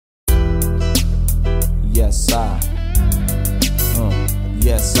Yes, I.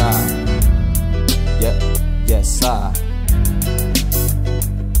 Yes, I. Yes, I.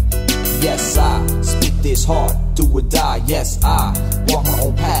 Yes, I. Speak this hard, do or die. Yes, I. Walk my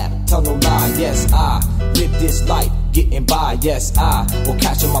own path, tell no lie. Yes, I. Live this life, getting by. Yes, I will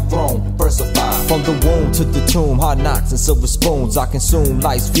catch on my throne, versify. From the womb to the tomb, hard knocks and silver spoons, I consume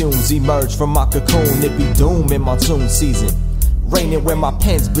life's fumes, emerge from my cocoon. It be doom in monsoon season, raining when my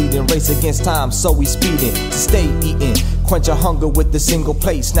pen's bleeding. Race against time, so we speeding to stay eating. Quench our hunger with a single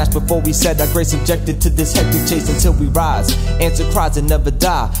plate, snatch before we set our grace. Subjected to this hectic chase until we rise. Answer cries and never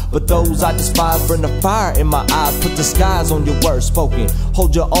die, but those I despise burn the fire in my eyes. Put the skies on your words spoken,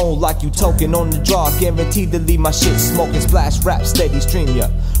 hold your own like you token. On the draw, guaranteed to leave my shit smoking. Splash rap, steady stream ya.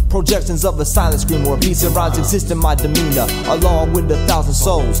 Projections of a silent scream where beats and rhymes exist in my demeanor, along with 1,000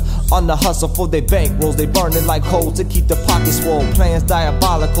 souls on the hustle for their bankrolls. They burning like holes to keep the pockets full. Plans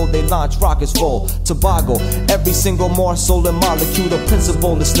diabolical, they launch rockets full. Tobago, every single morsel and molecule, the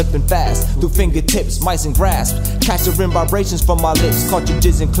principle is slipping fast through fingertips, mice and grasp. Capturing vibrations from my lips,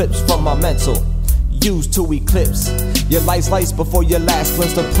 cartridges and clips from my mental, used to eclipse your life's lights before your last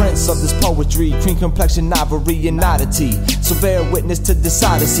glimpse. The prince of this poetry, cream complexion, ivory and oddity. So bear witness to this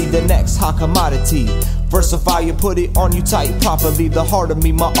odyssey, the next hot commodity. Versifier, put it on you tight properly. The heart of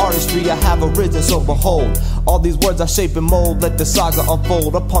me, my artistry, I have arisen, so behold. All these words I shape and mold, let the saga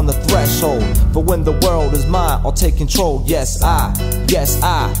unfold upon the threshold. For when the world is mine, I'll take control. Yes, I. Yes,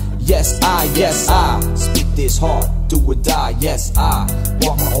 I. Yes, I. Yes, I. Speak this hard, do or die. Yes, I.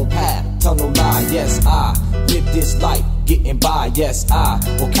 Walk my own path, tell no lie. Yes, I. Live this life, getting by. Yes, I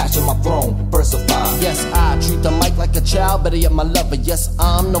will catch on my throne, versify. Yes, I treat the mic like a child, better yet my lover. Yes,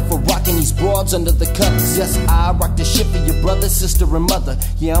 I'm known for rocking these broads under the covers. Yes, I rock the shit for your brother, sister, and mother.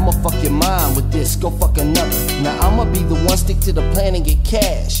 Yeah, I'ma fuck your mind with this, go fuck another. Now I'ma be the one, stick to the plan and get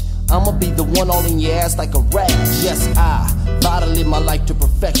cash. I'ma be the one all in your ass like a rash. Yes, I vow to live my life to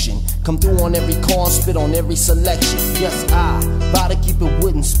perfection. Come through on every corn, spit on every selection. Yes, I vow to keep it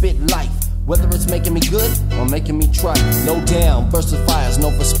wood and spit life, whether it's making me good or making me try. No down, Versifier's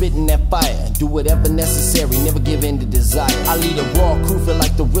known for spitting that fire. Do whatever necessary, never give in to desire. I lead a raw crew, feel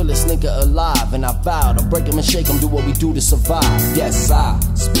like the realest nigga alive. And I vow to break 'em and shake 'em, do what we do to survive. Yes, I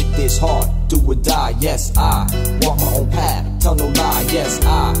speak this hard, do or die. Yes, I walk my own path, tell no lie. Yes,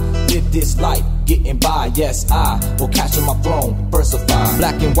 I live this life, getting by. Yes, I will catch on my throne, versify.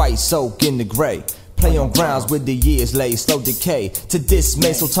 Black and white soak in the gray, play on grounds where the years lay, slow decay to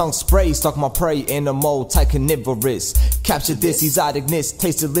dismay. So tongue spray, stalk my prey in a mold tight carnivorous. Capture this exoticness,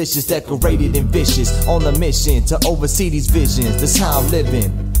 taste delicious, decorated and vicious. On a mission to oversee these visions, this how I'm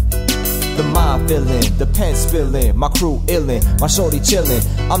living. The mind feeling, the pen spilling, my crew illin', my shorty chillin'.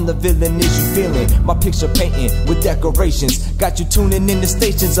 I'm the villain, is you feeling? My picture painting with decorations, got you tuning in the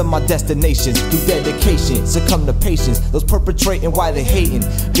stations of my destinations. Through dedication, succumb to patience. Those perpetrating why they hating,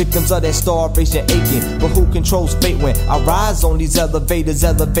 victims of that starvation aching. But who controls fate when I rise on these elevators?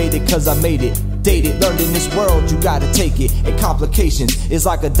 Elevated cause I made it. Dated, learned in this world you gotta take it. And complications is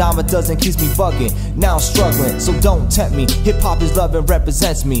like a dime a dozen, keeps me bugging. Now I'm struggling, so don't tempt me. Hip-hop is love and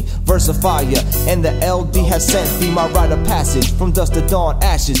represents me. Versifier and the LD has sent thee my rite of passage. From dust to dawn,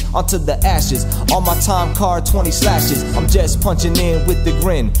 ashes onto the ashes. On my time card, 20 slashes. I'm just punching in with the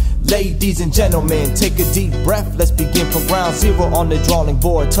grin. Ladies and gentlemen, take a deep breath. Let's begin from ground zero on the drawing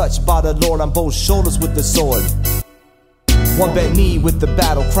board. Touched by the Lord on both shoulders with the sword. One bent knee with the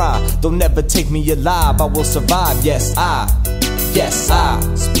battle cry. They'll never take me alive, I will survive. Yes, I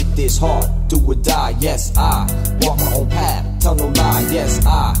speak this hard, do or die. Yes, I walk my own path, tell no lie. Yes,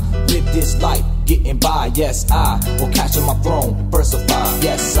 I live this life, getting by. Yes, I will catch on my throne, versify.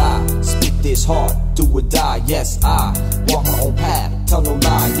 Yes, I speak this hard, do or die. Yes, I walk my own path, tell no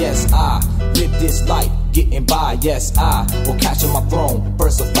lie. Yes, I live this life, getting by. Yes, I will catch on my throne,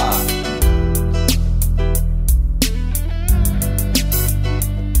 versify.